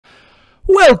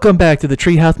Welcome back to the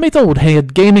Treehouse Mates. Old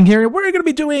Head Gaming here. We're going to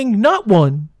be doing not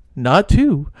one, not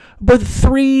two, but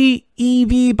three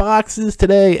EV boxes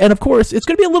today. And of course, it's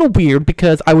going to be a little weird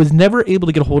because I was never able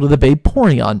to get a hold of the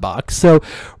Vaporeon box. So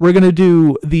we're going to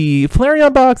do the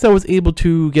Flareon box I was able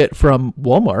to get from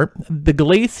Walmart, the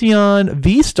Glaceon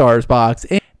Vstar box,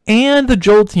 and the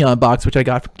Jolteon box, which I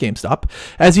got from GameStop.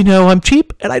 As you know, I'm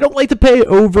cheap and I don't like to pay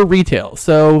over retail.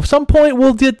 So at some point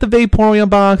we'll get the Vaporeon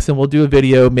box and we'll do a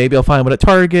video. Maybe I'll find one at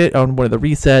Target on one of the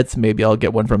resets. Maybe I'll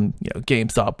get one from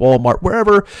GameStop, Walmart,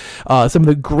 wherever. Some of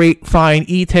the great fine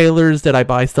e-tailers that I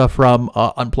buy stuff from,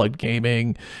 Unplugged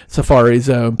Gaming, Safari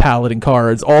Zone, Paladin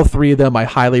Cards, all three of them I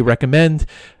highly recommend.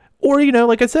 Or,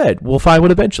 like I said, we'll find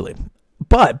one eventually.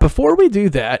 But before we do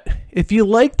that, if you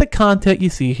like the content you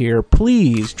see here,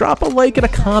 please drop a like and a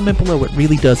comment below. It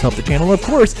really does help the channel. Of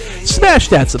course, smash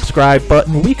that subscribe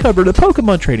button. We covered a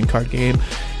Pokemon trading card game.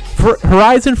 For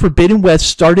Horizon Forbidden West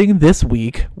starting this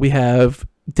week. We have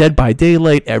Dead by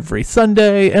Daylight every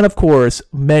Sunday, and of course,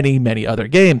 many, many other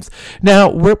games. Now,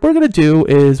 what we're going to do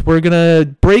is we're going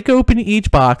to break open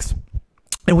each box,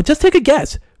 and we'll just take a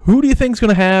guess. Who do you think is going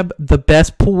to have the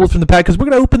best pulls from the pack? Because we're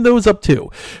going to open those up too.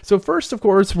 So first, of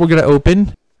course, we're going to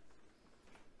open.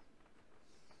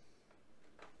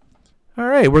 All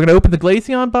right, we're going to open the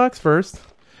Glaceon box first.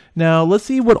 Now, let's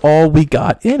see what all we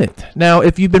got in it. Now,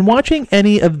 if you've been watching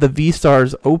any of the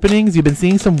V-Stars openings, you've been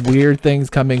seeing some weird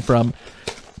things coming from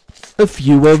a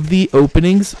few of the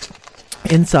openings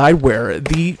inside where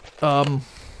the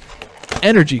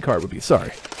energy card would be.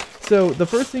 Sorry. So the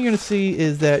first thing you're going to see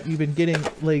is that you've been getting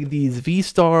like these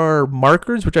V-Star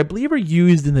markers, which I believe are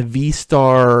used in the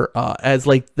V-Star as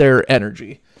like their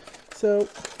energy. So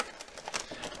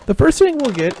the first thing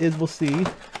we'll get is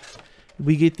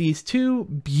we get these two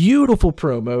beautiful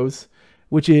promos,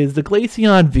 which is the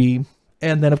Glaceon V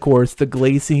and then of course the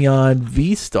Glaceon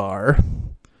V-Star.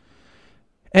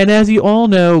 And as you all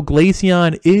know,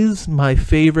 Glaceon is my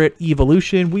favorite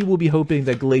evolution. We will be hoping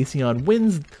that Glaceon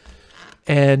wins,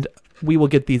 and we will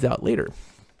get these out later.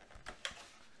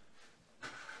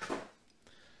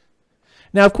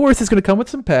 Now, of course, it's going to come with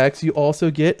some packs. You also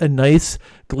get a nice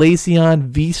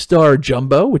Glaceon Vstar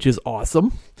Jumbo, which is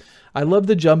awesome. I love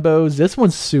the Jumbos. This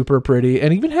one's super pretty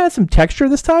and even has some texture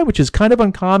this time, which is kind of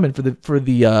uncommon for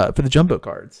the Jumbo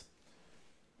cards.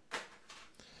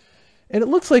 And it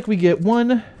looks like we get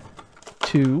 1,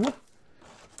 2,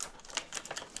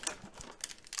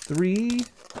 3,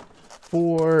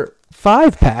 4,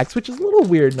 5 packs, which is a little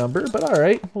weird number, but all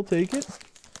right, we'll take it.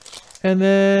 And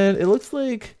then it looks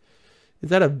like,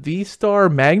 is that a V-Star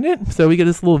magnet? So we get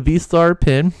this little V-Star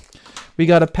pin. We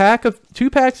got a 2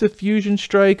 packs of Fusion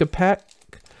Strike, a pack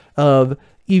of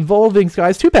Evolving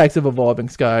Skies, 2 packs of Evolving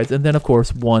Skies, and then of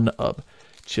course 1 of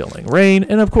Chilling Rain.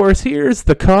 And of course, here's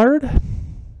the card.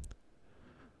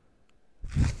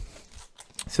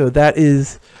 So that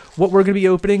is what we're going to be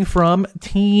opening from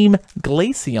Team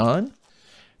Glaceon.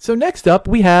 So next up,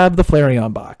 we have the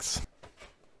Flareon box.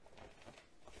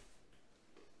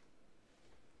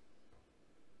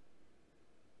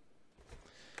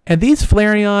 And these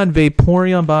Flareon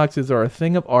Vaporeon boxes are a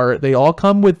thing of art. They all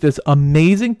come with this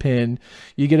amazing pin.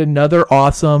 You get another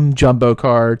awesome Jumbo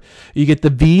card. You get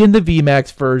the V and the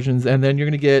VMAX versions, and then you're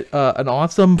going to get an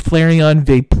awesome Flareon,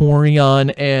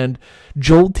 Vaporeon, and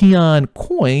Jolteon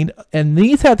coin. And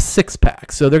these have 6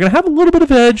 packs, so they're going to have a little bit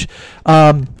of edge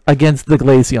against the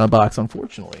Glaceon box,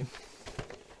 unfortunately.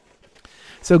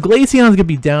 So Glaceon is going to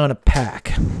be down a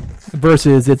pack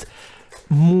versus its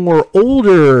more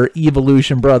older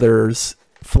Eeveelution brothers,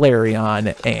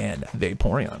 Flareon and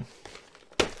Vaporeon.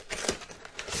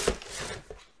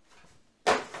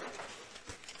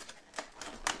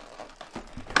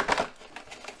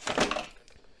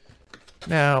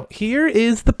 Now, here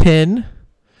is the pin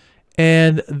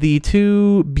and the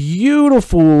 2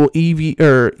 beautiful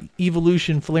Eeveelution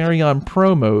Flareon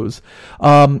promos.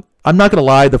 I'm not going to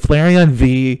lie, the Flareon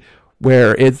V,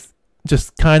 where it's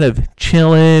just kind of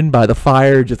chilling by the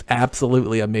fire, just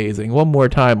absolutely amazing. One more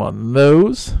time on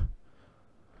those.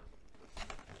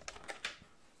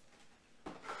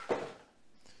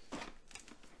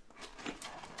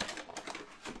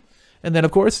 And then,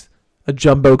 of course, a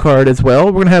Jumbo card as well.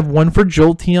 We're going to have one for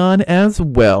Jolteon as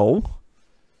well.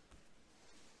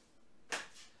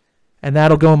 And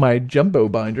that'll go in my Jumbo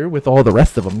binder with all the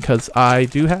rest of them, because I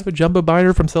do have a Jumbo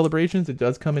binder from Celebrations. It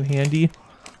does come in handy.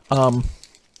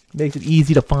 Makes it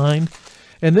easy to find.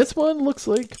 And this one looks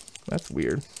like, that's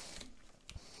weird.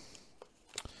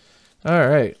 All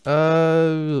right.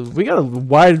 We got a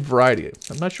wide variety.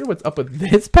 I'm not sure what's up with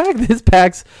this pack. This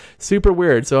pack's super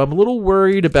weird. So I'm a little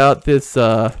worried about this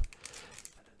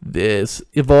this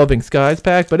Evolving Skies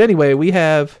pack. But anyway, we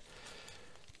have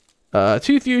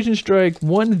 2 Fusion Strike,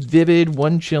 1 Vivid,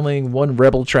 1 Chilling, 1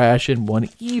 Rebel Trash, and 1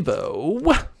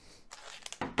 Evo.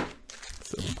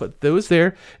 So we'll put those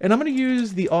there. And I'm going to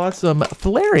use the awesome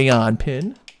Flareon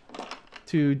pin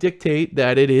to dictate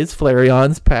that it is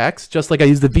Flareon's packs, just like I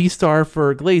used the V-Star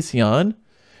for Glaceon.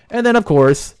 And then, of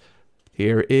course,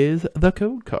 here is the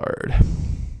code card.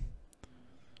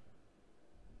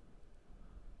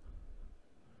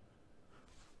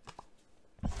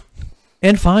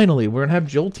 And finally, we're going to have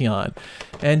Jolteon.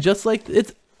 And just like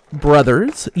its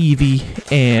brothers,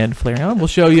 Eevee and Flareon, we'll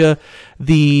show you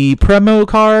the promo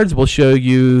cards, we'll show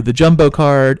you the jumbo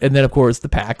card, and then, of course, the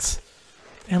packs.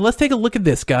 And let's take a look at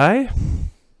this guy.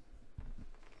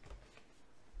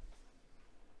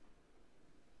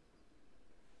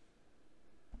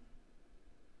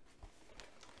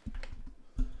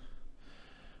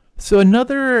 So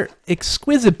another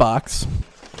exquisite box.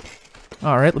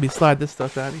 All right, let me slide this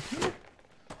stuff out of here.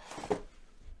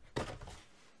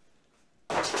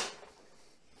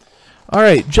 All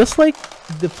right, just like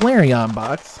the Flareon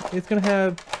box, it's going to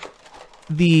have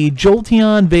the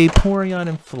Jolteon, Vaporeon,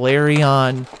 and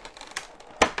Flareon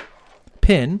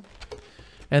pin,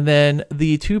 and then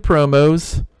the 2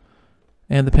 promos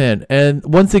and the pin. And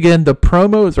once again, the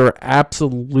promos are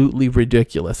absolutely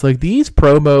ridiculous. Like, these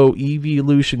promo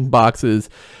Eeveelution boxes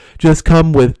just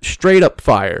come with straight up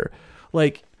fire.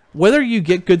 Like, whether you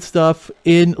get good stuff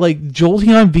in, like,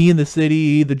 Jolteon V in the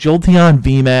city, the Jolteon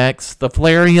VMAX, the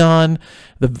Flareon,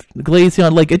 the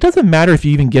Glaceon, like, it doesn't matter if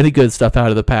you even get any good stuff out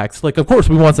of the packs. Like, of course,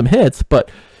 we want some hits,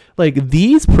 but, like,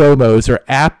 these promos are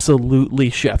absolutely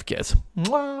chef kiss.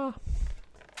 Mwah.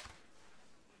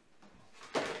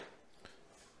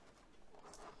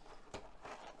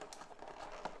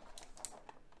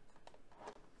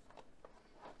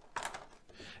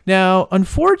 Now,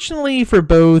 unfortunately for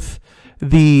both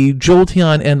the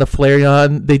Jolteon and the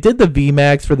Flareon, they did the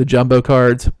VMAX for the jumbo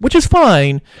cards, which is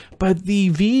fine, but the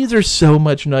Vs are so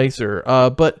much nicer.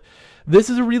 But this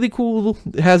is a really cool,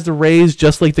 it has the rays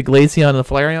just like the Glaceon and the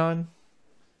Flareon.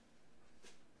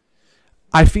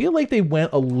 I feel like they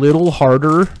went a little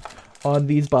harder on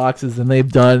these boxes than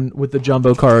they've done with the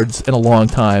jumbo cards in a long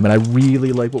time, and I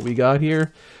really like what we got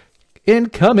here.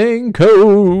 Incoming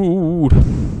code!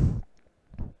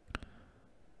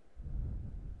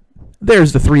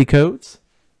 There's the 3 codes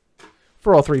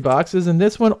for all 3 boxes, and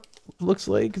this one looks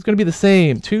like it's going to be the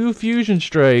same. 2 Fusion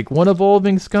Strike, 1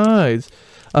 Evolving Skies,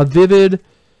 a Vivid,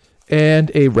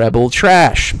 and a Rebel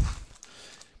Trash.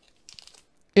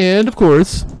 And, of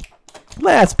course,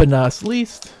 last but not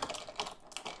least,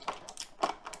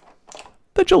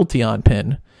 the Jolteon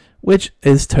pin, which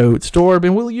is Toadstorm,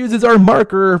 and we'll use as our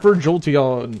marker for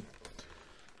Jolteon.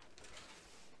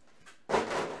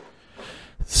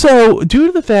 So, due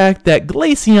to the fact that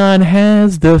Glaceon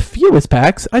has the fewest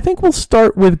packs, I think we'll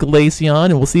start with Glaceon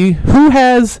and we'll see who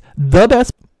has the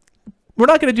best. We're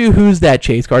not going to do who's that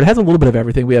chase card. It has a little bit of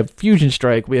everything. We have Fusion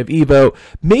Strike, we have Evo.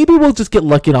 Maybe we'll just get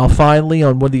lucky and I'll finally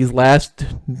on one of these last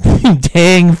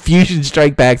dang Fusion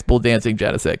Strike packs pull Dancing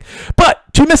Genesect. But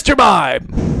to Mr.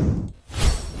 Mime.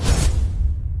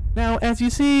 Now, as you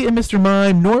see in Mr.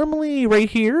 Mime, normally right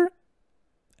here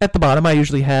at the bottom, I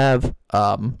usually have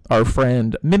our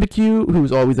friend Mimikyu,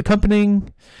 who's always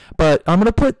accompanying. But I'm going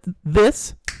to put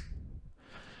this,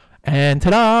 and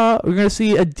ta-da, we're going to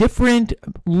see a different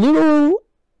little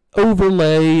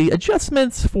overlay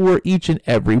adjustments for each and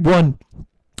every one.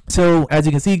 So, as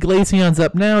you can see, Glaceon's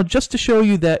up now, just to show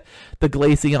you that the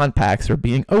Glaceon packs are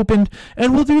being opened.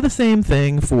 And we'll do the same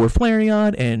thing for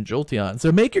Flareon and Jolteon.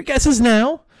 So make your guesses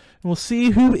now. We'll see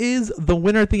who is the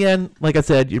winner at the end. Like I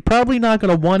said, you're probably not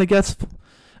going to want to guess.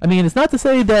 I mean, it's not to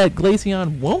say that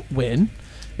Glaceon won't win.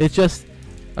 It's just,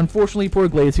 unfortunately, poor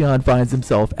Glaceon finds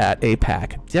himself at a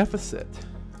pack deficit.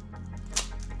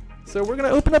 So we're going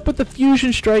to open up with the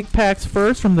Fusion Strike packs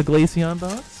first from the Glaceon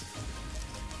box.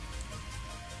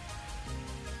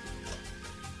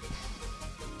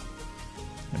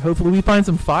 And hopefully we find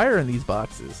some fire in these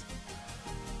boxes.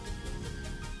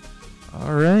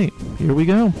 Alright, here we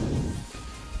go.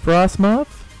 Frostmoth,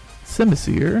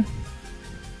 Simisear,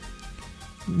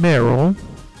 Meryl,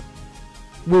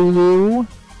 Wooloo,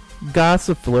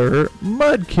 Gossifleur,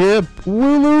 Mudkip,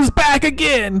 Wooloo's back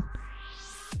again!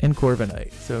 And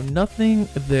Corviknight. So nothing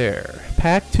there.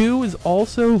 Pack 2 is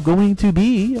also going to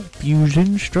be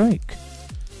Fusion Strike.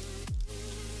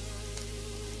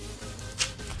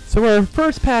 So our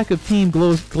first pack of Team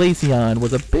Glaceon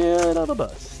was a bit of a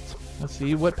bust. Let's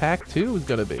see what pack 2 is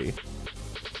going to be.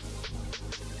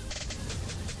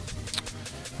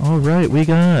 Alright, we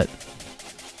got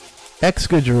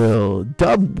Excadrill,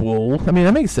 Dubwool. I mean,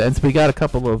 that makes sense. We got a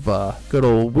couple of good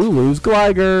old Wooloos.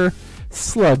 Gligar,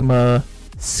 Slugma,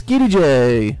 Skitty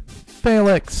J,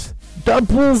 Phalanx,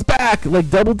 Dubwool's back, like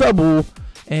double,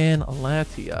 and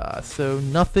Latias. So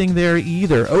nothing there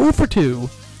either. 0 for 2.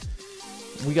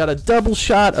 We got a double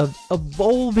shot of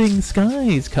Evolving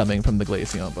Skies coming from the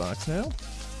Glaceon box now.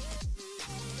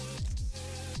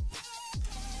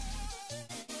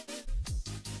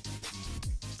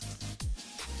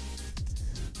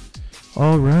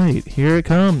 Alright, here it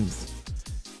comes.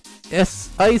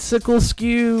 Icicle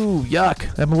Skew.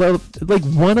 Yuck. I'm like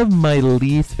one of my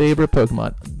least favorite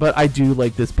Pokemon, but I do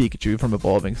like this Pikachu from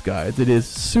Evolving Skies. It is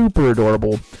super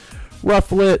adorable.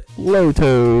 Rufflet,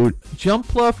 Lowtoad,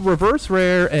 Jumpluff Reverse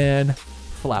Rare, and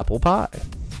Flapple Pie.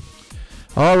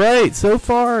 Alright, so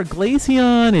far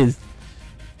Glaceon is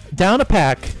down a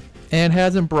pack and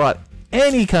hasn't brought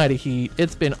any kind of heat.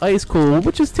 It's been ice cool,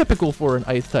 which is typical for an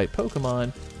ice type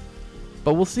Pokemon.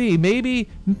 But we'll see. Maybe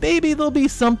there'll be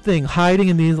something hiding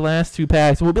in these last two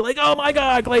packs. We'll be like, oh my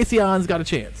god, Glaceon's got a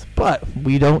chance. But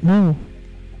we don't know.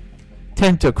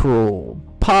 Tentacruel,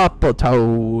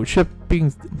 Papato,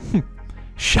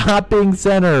 Shopping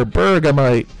Center,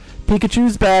 Bergamite,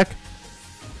 Pikachu's back,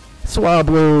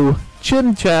 Swablu,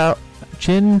 Chinchou,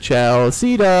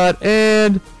 Seedot,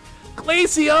 and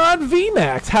Glaceon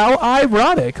VMAX. How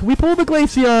ironic. We pulled the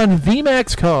Glaceon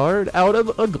VMAX card out of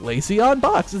a Glaceon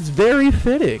box. It's very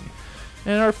fitting.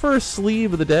 And our first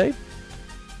sleeve of the day.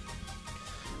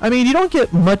 I mean, you don't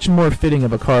get much more fitting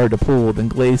of a card to pull than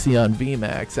Glaceon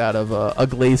VMAX out of a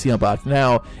Glaceon box.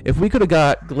 Now, if we could have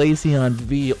got Glaceon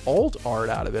V alt art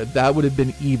out of it, that would have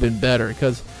been even better.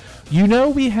 Because you know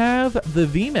we have the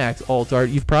VMAX alt art.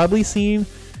 You've probably seen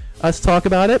us talk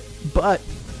about it, but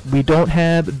we don't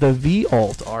have the V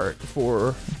alt art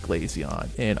for Glaceon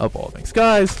in Evolving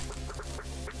Skies.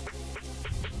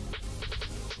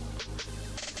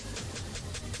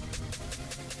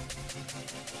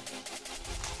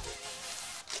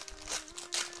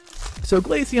 So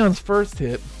Glaceon's first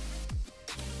hit,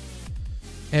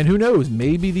 and who knows,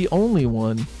 maybe the only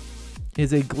one,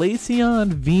 is a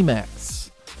Glaceon VMAX.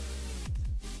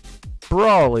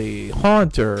 Brawly,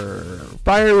 Haunter,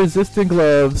 Fire-Resistant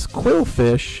Gloves,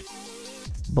 Quillfish,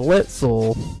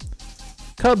 Blitzel,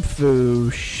 Cubfu,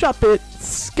 Shuppet,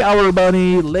 Scour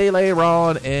Bunny,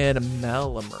 Leleron, and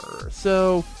Malamur.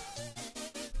 So,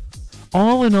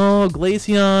 all in all,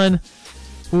 Glaceon,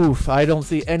 oof, I don't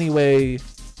see any way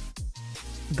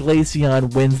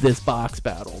Glaceon wins this box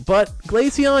battle. But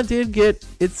Glaceon did get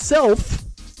itself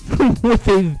with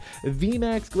a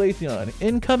VMAX Glaceon.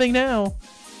 Incoming now,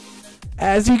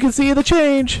 as you can see the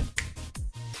change,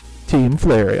 Team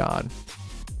Flareon.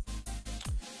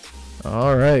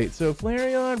 Alright, so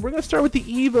Flareon, we're going to start with the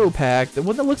Evo pack, the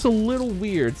one that looks a little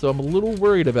weird, so I'm a little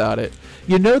worried about it.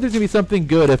 You know there's going to be something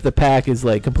good if the pack is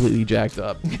like completely jacked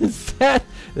up, because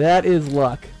that is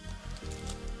luck.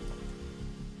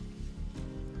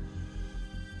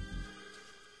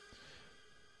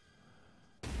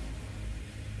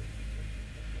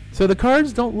 So the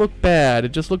cards don't look bad.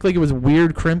 It just looked like it was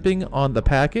weird crimping on the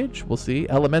package. We'll see.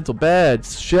 Elemental Badge,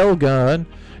 Shellgun,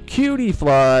 Cutie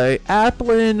Fly,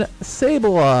 Applin,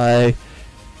 Sableye,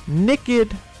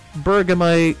 Nicked,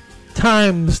 Bergamite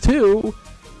 ×2,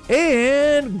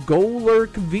 and Golurk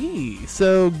V.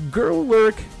 So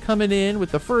Golurk coming in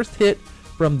with the first hit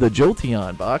from the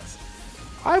Jolteon box.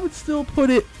 I would still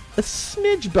put it a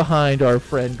smidge behind our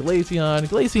friend Glaceon.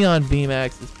 Glaceon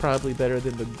VMAX is probably better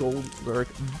than the Golurk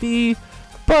V,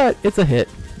 but it's a hit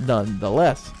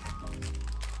nonetheless.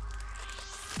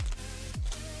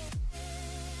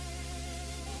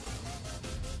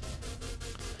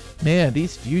 Man,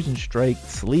 these Fusion Strike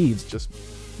sleeves just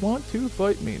want to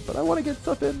fight me, but I want to get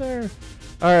stuff in there.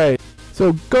 Alright,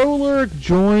 so Golurk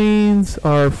joins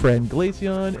our friend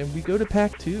Glaceon, and we go to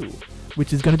pack 2,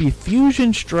 which is going to be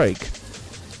Fusion Strike.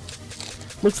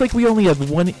 Looks like we only have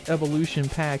one evolution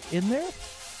pack in there.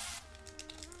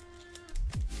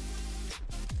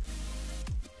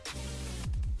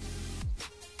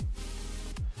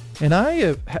 And I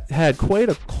have had quite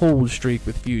a cold streak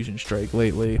with Fusion Strike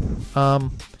lately.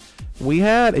 We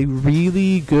had a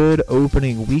really good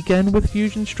opening weekend with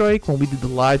Fusion Strike. When we did the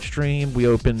live stream, we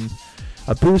opened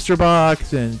a booster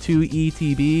box and 2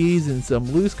 ETBs and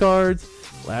some loose cards.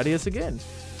 Latias again.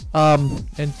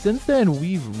 And since then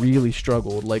we've really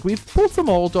struggled. Like, we've pulled some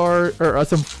alt art or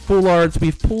some full arts.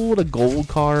 We've pulled a gold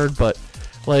card, but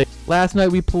like last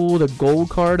night we pulled a gold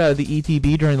card out of the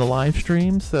ETB during the live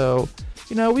stream. So,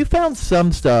 you know, we found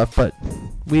some stuff, but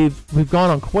we've gone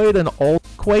on quite an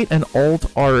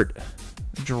alt art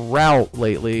drought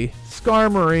lately.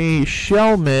 Skarmory,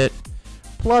 Shelmet,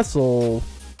 Plusle,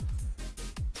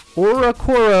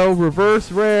 Oricoro,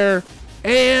 Reverse Rare,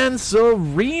 and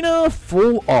Serena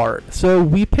Full Art. So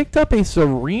we picked up a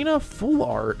Serena Full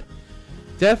Art.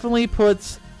 Definitely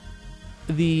puts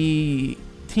the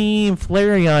Team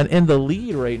Flareon in the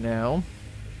lead right now.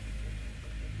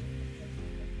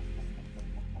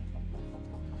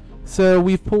 So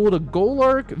we've pulled a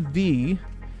Golark V,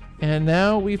 and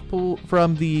now we've pulled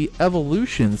from the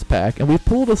Evolutions pack, and we've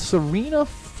pulled a Serena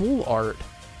Full Art.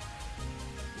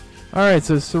 Alright,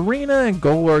 so Serena and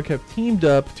Golark have teamed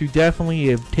up to definitely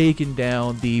have taken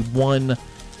down the one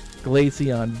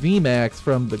Glaceon VMAX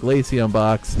from the Glaceon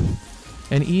box.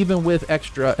 And even with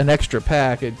an extra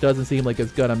pack, it doesn't seem like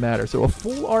it's gonna matter. So a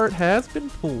full art has been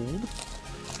pulled.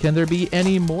 Can there be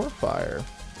any more fire?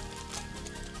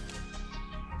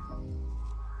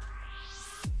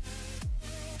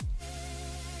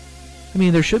 I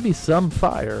mean, there should be some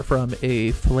fire from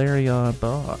a Flareon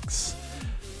box.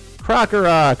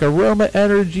 Crocorock, Aroma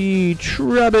Energy,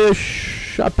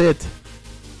 Trubbish, Shuppet,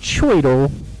 Choidle,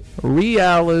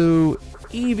 Riolu,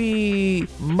 Eevee,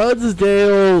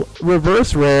 Mudsdale,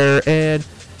 Reverse Rare, and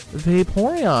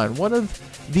Vaporeon. One of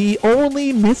the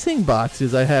only missing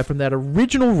boxes I have from that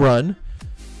original run.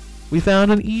 We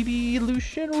found an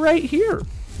Eeveelution right here.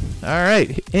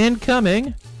 Alright,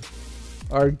 incoming,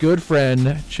 our good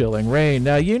friend Chilling Reign.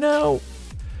 Now, you know,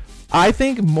 I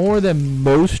think more than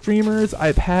most streamers,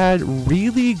 I've had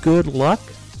really good luck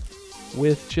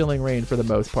with Chilling Reign for the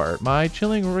most part. My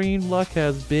Chilling Reign luck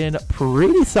has been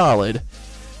pretty solid.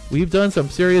 We've done some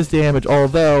serious damage,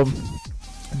 although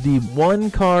the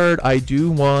one card I do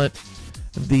want,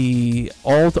 the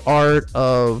alt art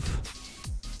of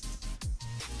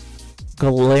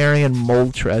Galarian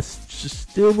Moltres, just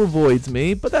still avoids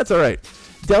me, but that's alright.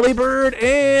 Delibird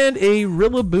and a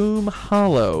Rillaboom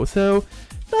Hollow. So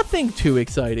nothing too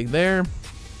exciting there,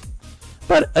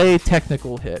 but a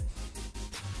technical hit.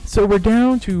 So we're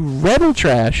down to Rebel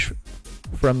Trash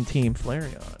from Team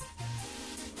Flareon.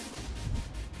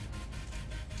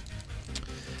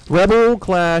 Rebel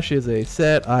Clash is a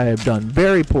set I have done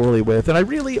very poorly with, and I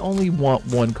really only want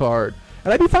one card.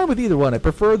 And I'd be fine with either one. I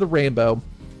prefer the Rainbow,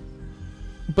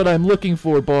 but I'm looking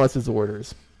for Boss's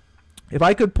Orders. If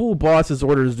I could pull Boss's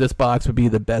Orders, this box would be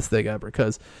the best thing ever,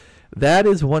 because that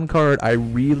is one card I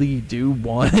really do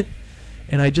want,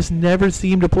 and I just never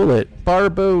seem to pull it.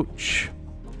 Barboach,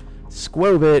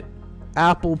 Squovit,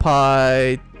 Apple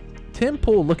Pie,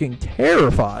 Timpool looking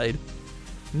terrified,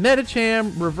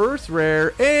 Metacham, Reverse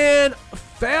Rare, and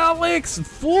Phalix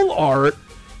Full Art.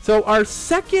 So our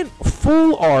second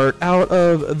full art out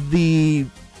of the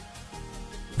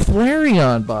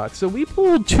Flareon box. So we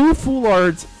pulled two full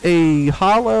arts, a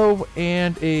hollow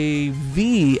and a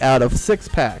V out of 6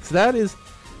 packs. That is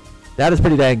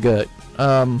pretty dang good.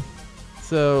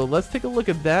 So let's take a look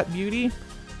at that beauty.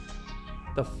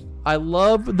 I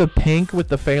love the pink with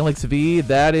the Phalix V.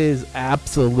 That is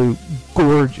absolute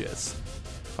gorgeous.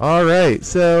 All right,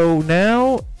 so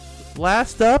now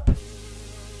last up,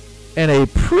 and a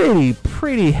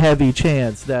pretty heavy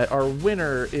chance that our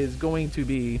winner is going to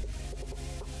be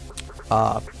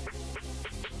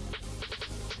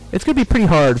it's going to be pretty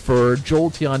hard for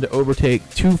Jolteon to overtake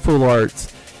 2 full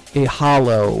arts, a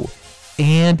hollow,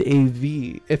 and a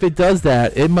V. If it does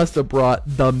that, it must have brought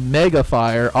the Mega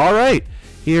Fire. All right,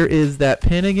 here is that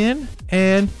pin again,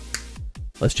 and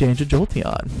let's change to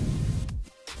Jolteon.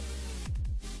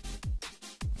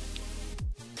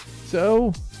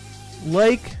 So,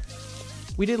 like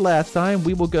we did last time,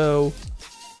 we will go...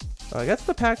 I guess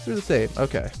the packs are the same.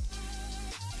 Okay.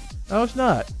 No, it's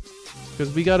not,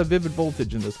 because we got a Vivid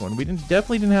Voltage in this one. We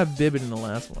definitely didn't have Vivid in the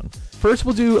last one. First,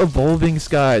 we'll do Evolving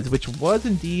Skies, which was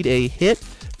indeed a hit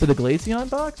for the Glaceon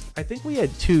box. I think we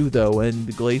had 2, though, in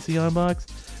the Glaceon box.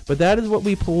 But that is what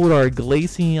we pulled our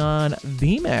Glaceon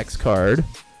VMAX card.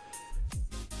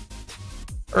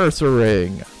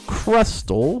 Ursaring,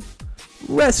 Crustle,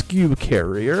 Rescue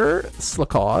Carrier,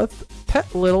 Slakoth,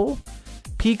 Pet Little,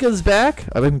 Pika's back.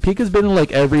 I mean, Pika's been in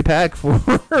like every pack for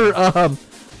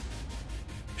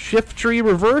Shift Tree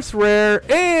Reverse Rare,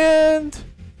 and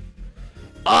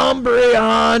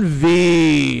Umbreon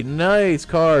V. Nice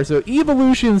card. So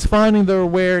Eeveelution's finding their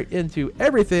way into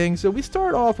everything. So we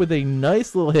start off with a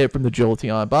nice little hit from the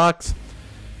Jolteon box.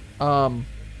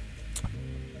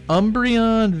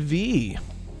 Umbreon V.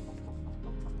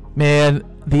 Man,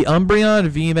 the Umbreon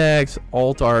VMAX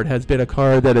alt art has been a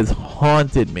card that has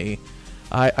haunted me.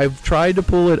 I've tried to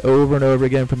pull it over and over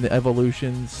again from the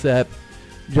Evolution set,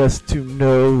 just to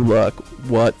no luck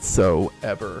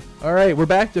whatsoever. Alright, we're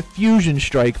back to Fusion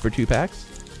Strike for 2 packs.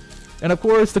 And of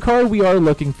course, the card we are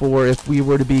looking for, if we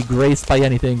were to be graced by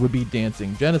anything, would be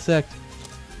Dancing Genesect.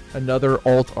 Another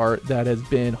alt art that has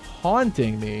been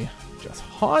haunting me. Just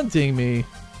haunting me.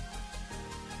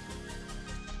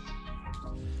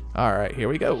 Alright, here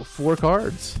we go. 4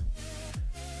 cards.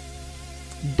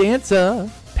 Danza,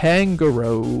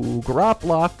 Pangoro,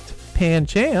 Groplocked,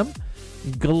 Pancham,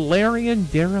 Galarian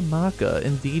Daramaka,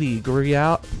 Indeedee,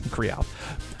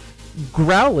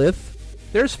 Growlithe.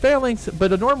 There's Phalanx,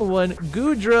 but a normal one,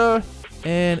 Goodra,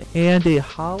 and a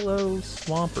Hollow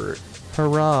Swampert.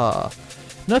 Hurrah.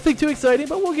 Nothing too exciting,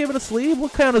 but we'll give it a sleeve. We'll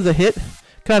count as a hit.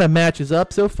 Kind of matches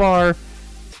up so far.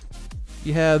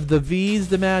 You have the V's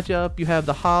to match up. You have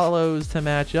the Hollows to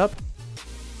match up.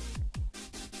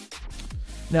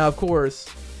 Now, of course,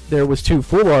 there was 2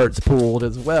 full arts pulled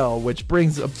as well, which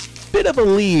brings a bit of a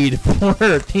lead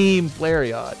for Team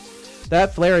Flareon.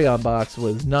 That Flareon box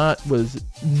was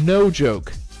no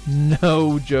joke.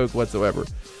 No joke whatsoever.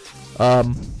 But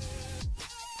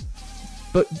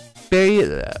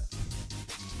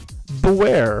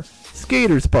Beware,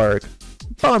 Skater Spark,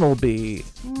 Bunnelby,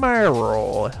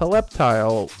 Marill,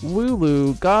 Heptile,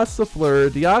 Wooloo, Gossifleur,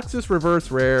 Deoxys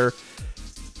Reverse Rare,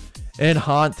 and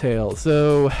Hauntail.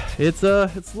 So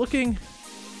it's looking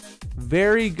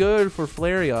very good for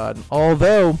Flareon.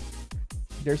 Although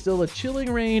there's still a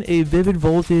Chilling Reign, a Vivid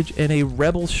Voltage, and a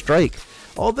Rebel Strike.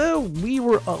 Although we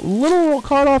were a little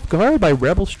caught off guard by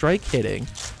Rebel Strike hitting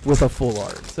with a full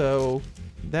art. So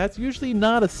that's usually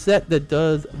not a set that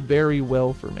does very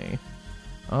well for me.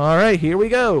 Alright, here we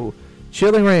go.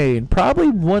 Chilling Reign, probably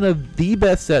one of the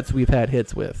best sets we've had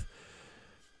hits with.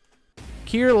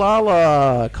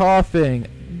 Kirlala, Coughing,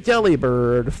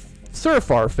 Delibird, Sir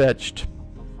Farfetch'd,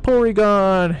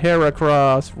 Porygon,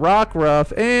 Heracross,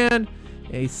 Rockruff, and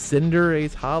a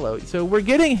Cinderace Hollow. So we're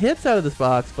getting hits out of this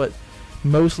box, but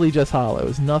mostly just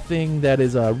hollows. Nothing that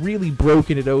is really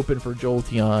broken it open for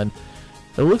Jolteon.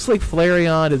 It looks like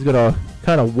Flareon is going to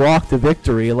kind of walk to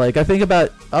victory. Like, I think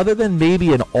about, other than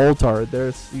maybe an Altart,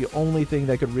 there's the only thing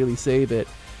that could really save it.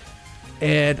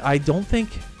 And I don't think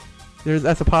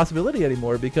that's a possibility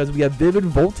anymore, because we have Vivid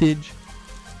Voltage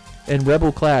and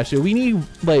Rebel Clash. So we need,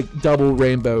 like, double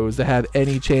rainbows to have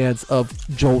any chance of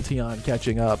Jolteon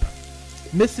catching up.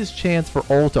 Missed his chance for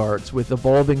Altarts with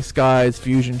Evolving Skies,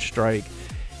 Fusion Strike,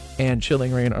 and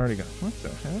Chilling Reign already gone. What the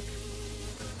heck?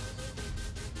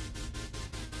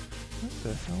 What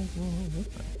the hell's going on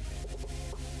with that?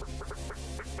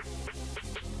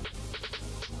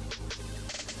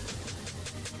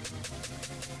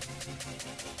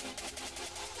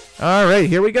 Alright,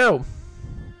 here we go.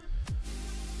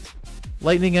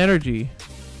 Lightning Energy,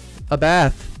 a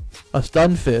Bath, a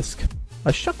Stunfisk,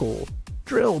 a Shuckle,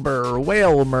 Drillbur,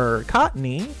 Whalmer,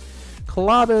 Cottony,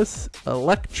 Clobbus,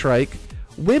 Electrike,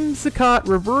 Whimsicott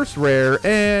Reverse Rare,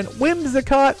 and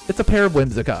Whimsicott. It's a pair of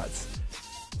Whimsicotts.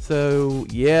 So,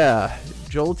 yeah,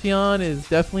 Jolteon is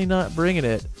definitely not bringing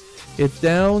it. It's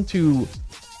down to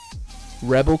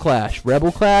Rebel Clash.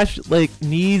 Rebel Clash, like,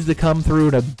 needs to come through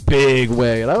in a big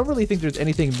way. And I don't really think there's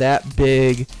anything that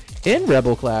big in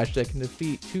Rebel Clash that can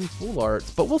defeat 2 full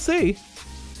arts, but we'll see.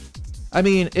 I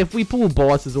mean, if we pull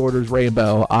Boss's Orders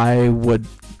Rainbow, I would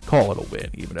call it a win,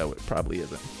 even though it probably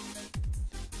isn't.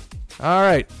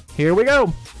 Alright, here we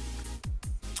go.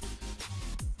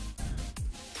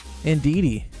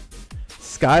 Indeedee,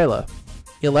 Skyla,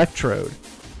 Electrode,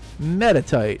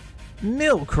 Meditite,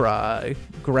 Milcry,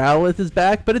 Growlithe is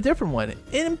back, but a different one.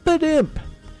 Impidimp,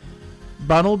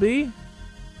 Bunnelby,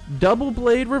 Double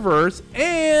Blade Reverse,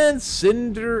 and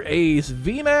Cinderace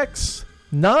VMAX.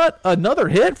 Not another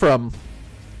hit from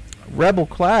Rebel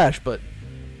Clash, but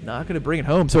not going to bring it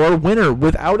home. So our winner,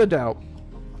 without a doubt,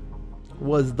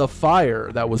 was the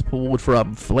Fire that was pulled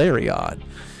from Flareon.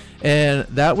 And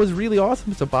that was really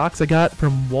awesome. It's a box I got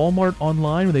from Walmart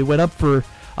online when they went up for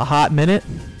a hot minute.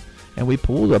 And we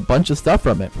pulled a bunch of stuff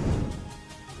from it.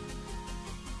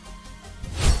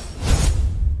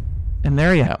 And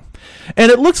there you have. And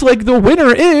it looks like the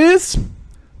winner is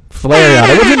Flareon.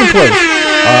 It wasn't even close.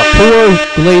 Poor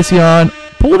Glaceon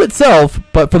pulled itself,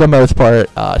 but for the most part,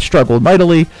 struggled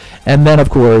mightily. And then, of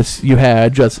course, you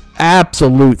had just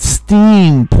absolute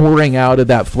steam pouring out of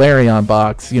that Flareon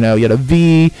box. You know, you had a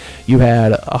V, you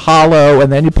had a Hollow,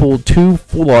 and then you pulled 2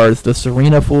 full arts, the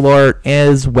Serena full art,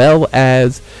 as well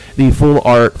as the full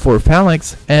art for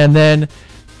Phalanx. And then,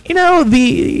 you know,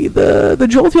 the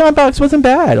Jolteon box wasn't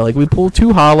bad. Like, we pulled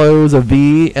 2 hollows, a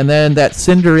V, and then that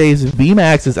Cinderace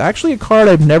VMAX is actually a card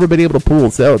I've never been able to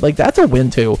pull. So, like, that's a win,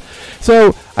 too.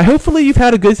 So, hopefully you've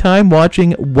had a good time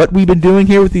watching what we've been doing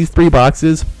here with these 3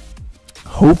 boxes.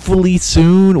 Hopefully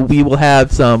soon we will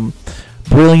have some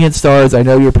Brilliant Stars. I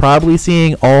know you're probably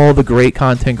seeing all the great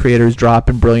content creators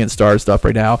dropping Brilliant Star stuff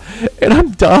right now, and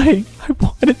I'm dying. I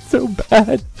want it so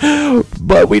bad,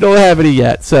 but we don't have any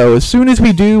yet. So as soon as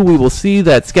we do, we will see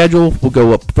that schedule will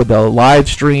go up for the live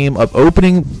stream of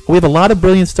opening. We have a lot of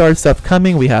Brilliant Star stuff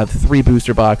coming. We have 3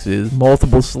 booster boxes,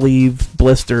 multiple sleeve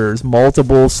blisters,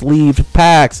 multiple sleeved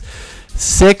packs,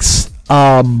 6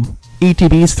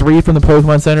 ETBs, 3 from the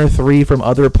Pokemon Center, 3 from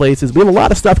other places. We have a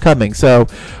lot of stuff coming, so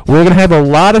we're going to have a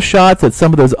lot of shots at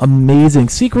some of those amazing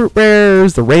secret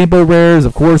rares, the rainbow rares,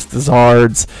 of course, the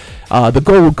Zards, the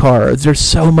gold cards. There's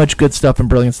so much good stuff in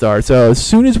Brilliant Star. So as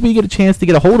soon as we get a chance to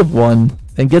get a hold of one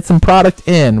and get some product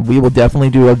in, we will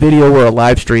definitely do a video or a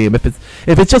live stream. If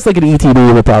it's just like an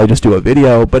ETB, we'll probably just do a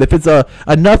video. But if it's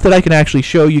enough that I can actually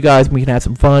show you guys and we can have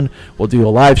some fun, we'll do a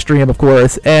live stream, of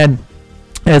course. And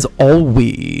as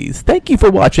always, thank you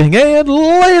for watching, and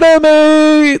later,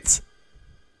 mates!